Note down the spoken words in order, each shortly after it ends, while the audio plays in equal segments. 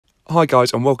Hi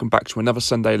guys, and welcome back to another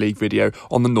Sunday League video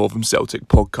on the Northam Celtic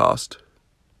podcast.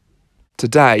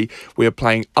 Today we are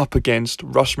playing up against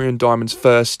Rushmere and Diamonds'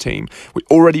 first team. We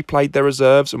already played their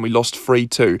reserves and we lost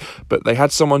 3-2, but they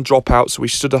had someone drop out, so we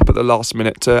stood up at the last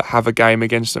minute to have a game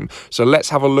against them. So let's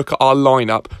have a look at our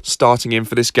lineup starting in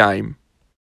for this game.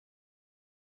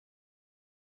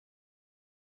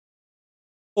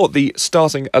 For the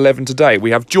starting 11 today,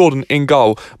 we have Jordan in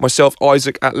goal, myself,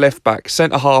 Isaac at left back,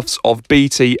 centre halves of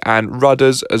BT and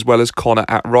Rudders, as well as Connor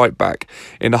at right back.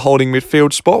 In the holding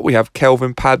midfield spot, we have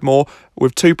Kelvin Padmore,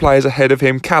 with two players ahead of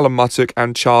him, Callum Muttock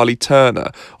and Charlie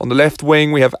Turner. On the left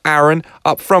wing, we have Aaron,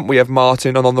 up front we have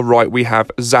Martin, and on the right we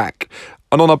have Zach.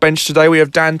 And on our bench today, we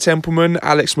have Dan Templeman,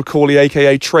 Alex McCauley,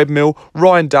 aka Treadmill,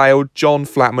 Ryan Dale, John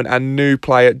Flatman, and new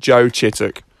player Joe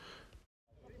Chittock.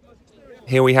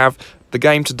 Here we have the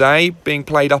game today being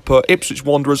played up at Ipswich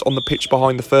Wanderers on the pitch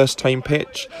behind the first team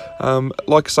pitch.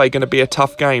 Like I say, going to be a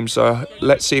tough game, so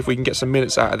let's see if we can get some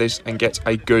minutes out of this and get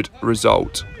a good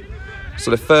result.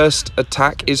 So the first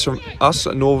attack is from us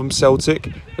at Northam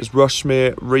Celtic as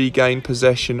Rushmere regain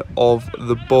possession of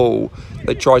the ball.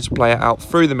 They try to play it out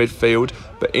through the midfield,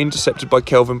 but intercepted by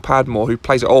Kelvin Padmore, who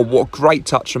plays it. Oh, what a great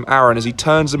touch from Aaron as he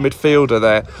turns the midfielder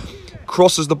there.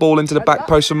 Crosses the ball into the back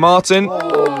post for Martin.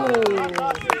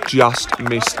 Just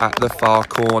missed at the far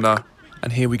corner.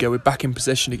 And here we go, we're back in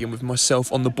possession again with myself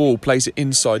on the ball. Plays it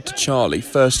inside to Charlie,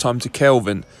 first time to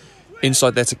Kelvin.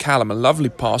 Inside there to Callum, a lovely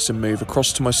passing move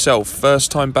across to myself.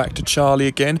 First time back to Charlie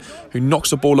again, who knocks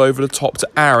the ball over the top to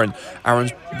Aaron.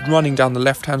 Aaron's running down the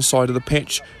left-hand side of the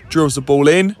pitch, drills the ball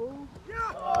in.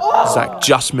 Zach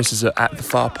just misses it at the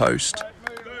far post.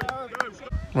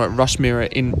 Right, Rushmere are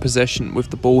in possession with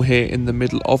the ball here in the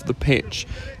middle of the pitch.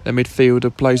 Their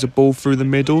midfielder plays a ball through the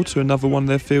middle to another one of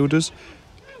their fielders.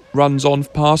 Runs on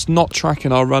past, not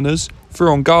tracking our runners.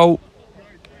 Through on goal.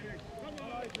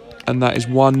 And that is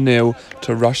 1-0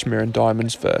 to Rushmere and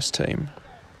Diamonds' first team.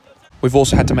 We've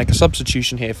also had to make a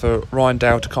substitution here for Ryan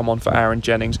Dale to come on for Aaron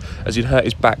Jennings, as he'd hurt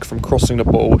his back from crossing the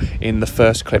ball in the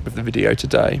first clip of the video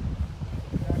today.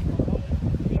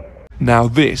 Now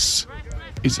this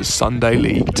is a Sunday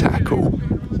League tackle.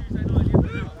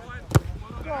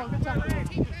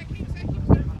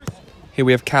 Here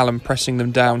we have Callum pressing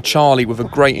them down. Charlie with a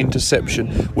great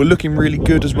interception. We're looking really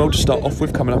good as well to start off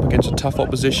with, coming up against a tough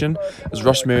opposition as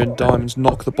Rushmere and Diamonds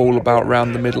knock the ball about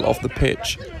round the middle of the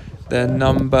pitch. Their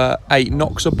number 8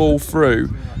 knocks a ball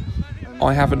through.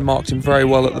 I haven't marked him very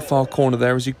well at the far corner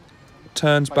there as he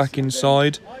turns back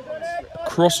inside,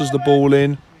 crosses the ball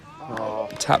in,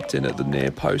 tapped in at the near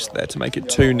post there to make it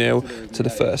 2-0 to the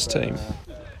first team.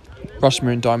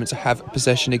 Rushmere and Diamonds have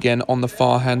possession again on the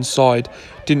far hand side.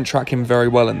 Didn't track him very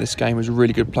well in this game. He was a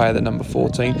really good player, the number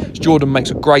 14. Jordan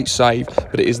makes a great save,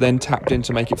 but it is then tapped in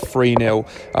to make it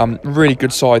 3-0. Really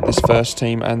good side, this first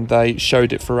team, and they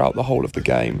showed it throughout the whole of the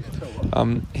game.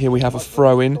 Here we have a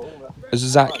throw-in as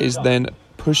Zach is then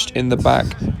pushed in the back,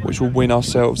 which will win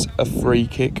ourselves a free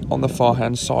kick on the far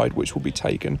hand side, which will be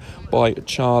taken by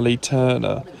Charlie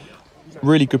Turner.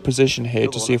 Really good position here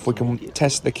to see if we can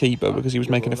test the keeper, because he was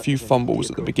making a few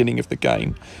fumbles at the beginning of the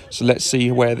game. So let's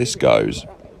see where this goes.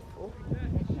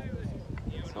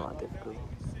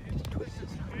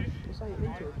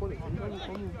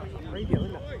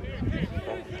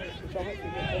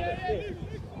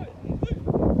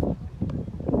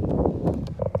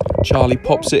 Charlie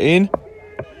pops it in.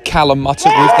 Callum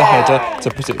Muttock with the header to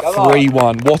put it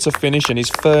 3-1. What a finish, and his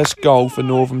first goal for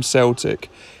Northam Celtic.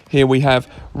 Here we have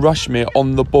Rushmere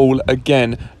on the ball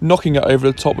again, knocking it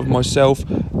over the top of myself.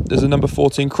 There's a number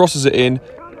 14, crosses it in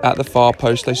at the far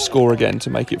post. They score again to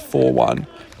make it 4-1.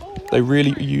 They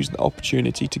really used the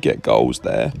opportunity to get goals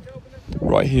there.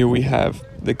 Right, here we have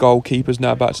the goalkeeper's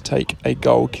now about to take a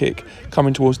goal kick.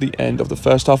 Coming towards the end of the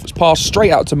first half. It's passed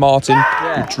straight out to Martin,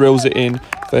 who drills it in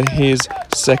for his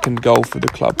second goal for the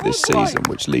club this season,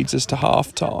 which leads us to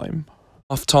half-time.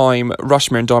 Half-time,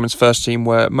 Rushmere and Diamonds' first team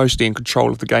were mostly in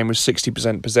control of the game with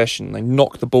 60% possession. They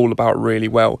knocked the ball about really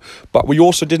well. But we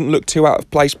also didn't look too out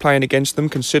of place playing against them,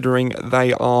 considering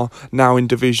they are now in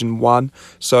Division 1.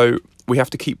 So we have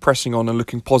to keep pressing on and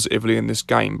looking positively in this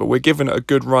game. But we're giving it a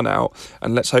good run out,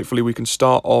 and hopefully we can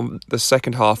start on the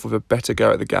second half with a better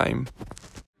go at the game.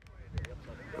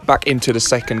 Back into the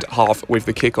second half with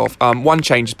the kickoff. One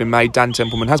change has been made. Dan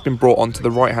Templeman has been brought onto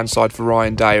the right hand side for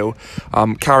Ryan Dale,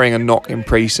 carrying a knock in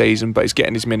pre-season, but he's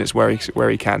getting his minutes where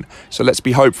he can. So let's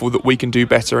be hopeful that we can do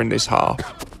better in this half.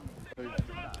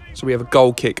 So we have a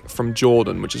goal kick from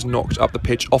Jordan, which has knocked up the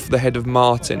pitch off the head of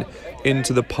Martin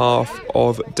into the path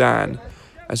of Dan.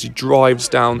 as he drives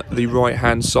down the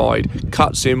right-hand side.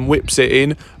 Cuts in, whips it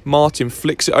in. Martin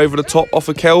flicks it over the top off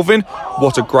of Kelvin.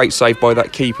 What a great save by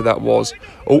that keeper that was.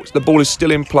 Oh, the ball is still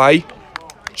in play.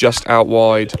 Just out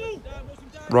wide.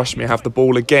 Rushmere have the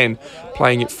ball again,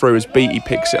 playing it through as Beattie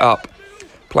picks it up.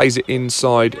 Plays it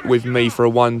inside with me for a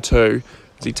 1-2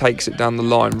 as he takes it down the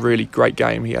line. Really great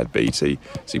game he had, Beattie,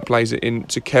 as he plays it in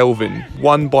to Kelvin.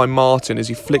 Won by Martin as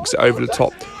he flicks it over the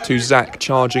top to Zach,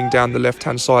 charging down the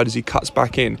left-hand side as he cuts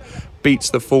back in. Beats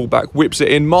the fullback, whips it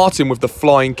in. Martin with the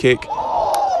flying kick.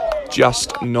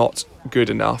 Just not good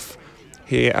enough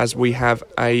here as we have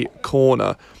a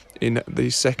corner in the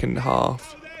second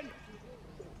half.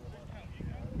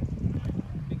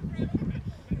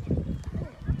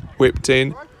 Whipped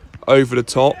in, over the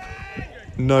top.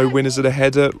 No winners of the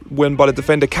header. Win by the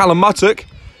defender. Callum Muttock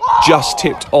just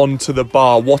tipped onto the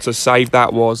bar. What a save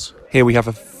that was. Here we have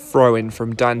a throw-in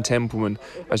from Dan Templeman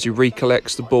as he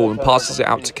recollects the ball and passes it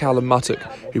out to Callum Muttock,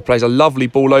 who plays a lovely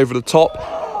ball over the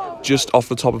top, just off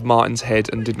the top of Martin's head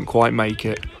and didn't quite make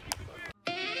it.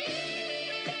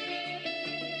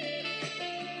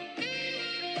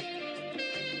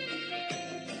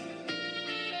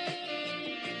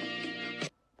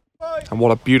 And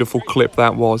what a beautiful clip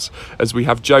that was, as we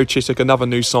have Joe Chiswick, another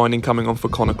new signing, coming on for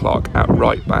Connor Clark at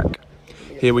right back.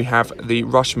 Here we have the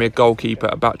Rushmere goalkeeper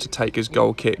about to take his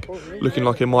goal kick, looking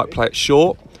like he might play it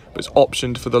short, but it's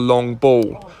optioned for the long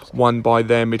ball, won by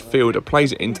their midfielder,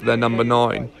 plays it into their number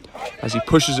 9. As he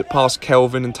pushes it past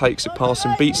Kelvin and takes it past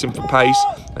him, beats him for pace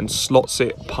and slots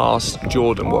it past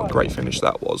Jordan. What a great finish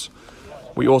that was.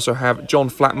 We also have John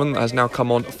Flatman that has now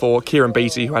come on for Kieran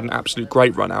Beattie, who had an absolute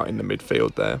great run out in the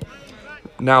midfield there.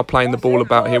 Now playing the ball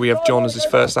about, here we have John as his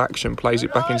first action, plays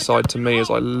it back inside to me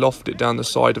as I loft it down the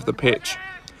side of the pitch.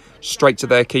 Straight to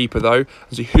their keeper though,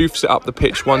 as he hoofs it up the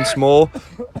pitch once more,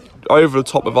 over the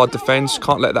top of our defence.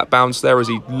 Can't let that bounce there as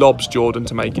he lobs Jordan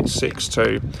to make it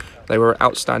 6-2. They were an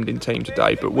outstanding team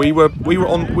today, but we were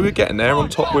getting there on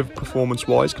top with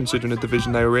performance-wise, considering the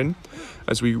division they were in.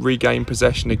 As we regain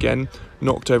possession again,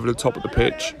 knocked over the top of the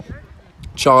pitch.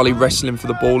 Charlie wrestling for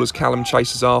the ball as Callum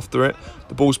chases after it.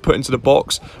 The ball's put into the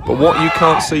box, but what you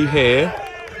can't see here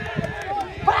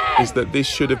is that this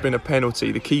should have been a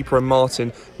penalty. The keeper and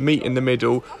Martin meet in the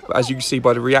middle, but as you can see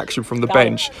by the reaction from the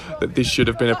bench, that this should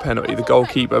have been a penalty. The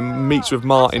goalkeeper meets with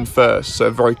Martin first, so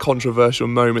a very controversial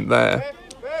moment there.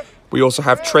 We also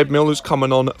have Treadmill, who's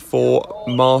coming on for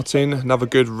Martin. Another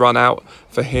good run out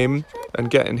for him and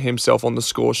getting himself on the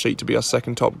score sheet to be our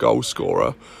second top goal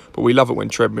scorer. But we love it when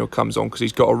Treadmill comes on because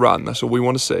he's got a run. That's all we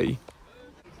want to see.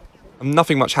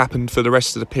 Nothing much happened for the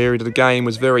rest of the period. The game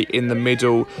was very in the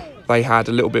middle. They had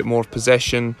a little bit more of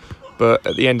possession, but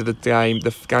at the end of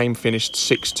the game finished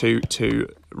 6-2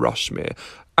 to Rushmere.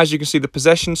 As you can see, the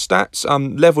possession stats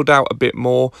levelled out a bit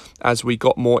more as we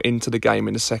got more into the game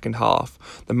in the second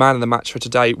half. The man of the match for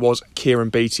today was Kieran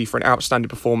Beattie for an outstanding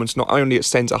performance, not only at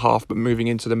centre-half, but moving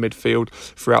into the midfield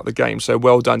throughout the game. So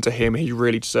well done to him. He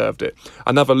really deserved it.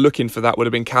 Another look-in for that would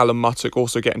have been Callum Muttock,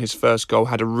 also getting his first goal,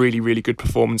 had a really, really good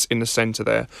performance in the centre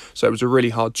there. So it was a really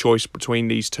hard choice between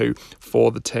these two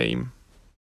for the team.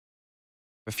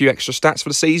 A few extra stats for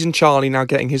the season. Charlie now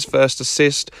getting his first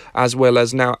assist, as well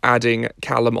as now adding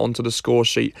Callum onto the score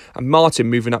sheet. And Martin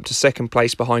moving up to second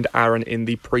place behind Aaron in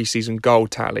the pre-season goal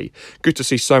tally. Good to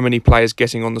see so many players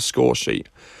getting on the score sheet.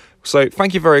 So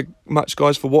thank you very much,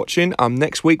 guys, for watching.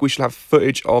 Next week we shall have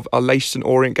footage of our Leicester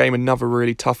Orient game, another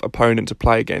really tough opponent to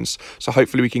play against. So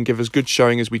hopefully we can give as good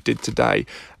showing as we did today.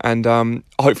 And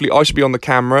hopefully I should be on the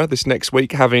camera this next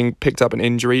week, having picked up an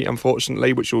injury,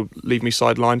 unfortunately, which will leave me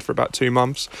sidelined for about 2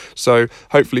 months. So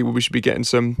hopefully we should be getting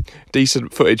some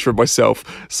decent footage from myself.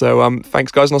 So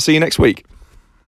thanks, guys, and I'll see you next week.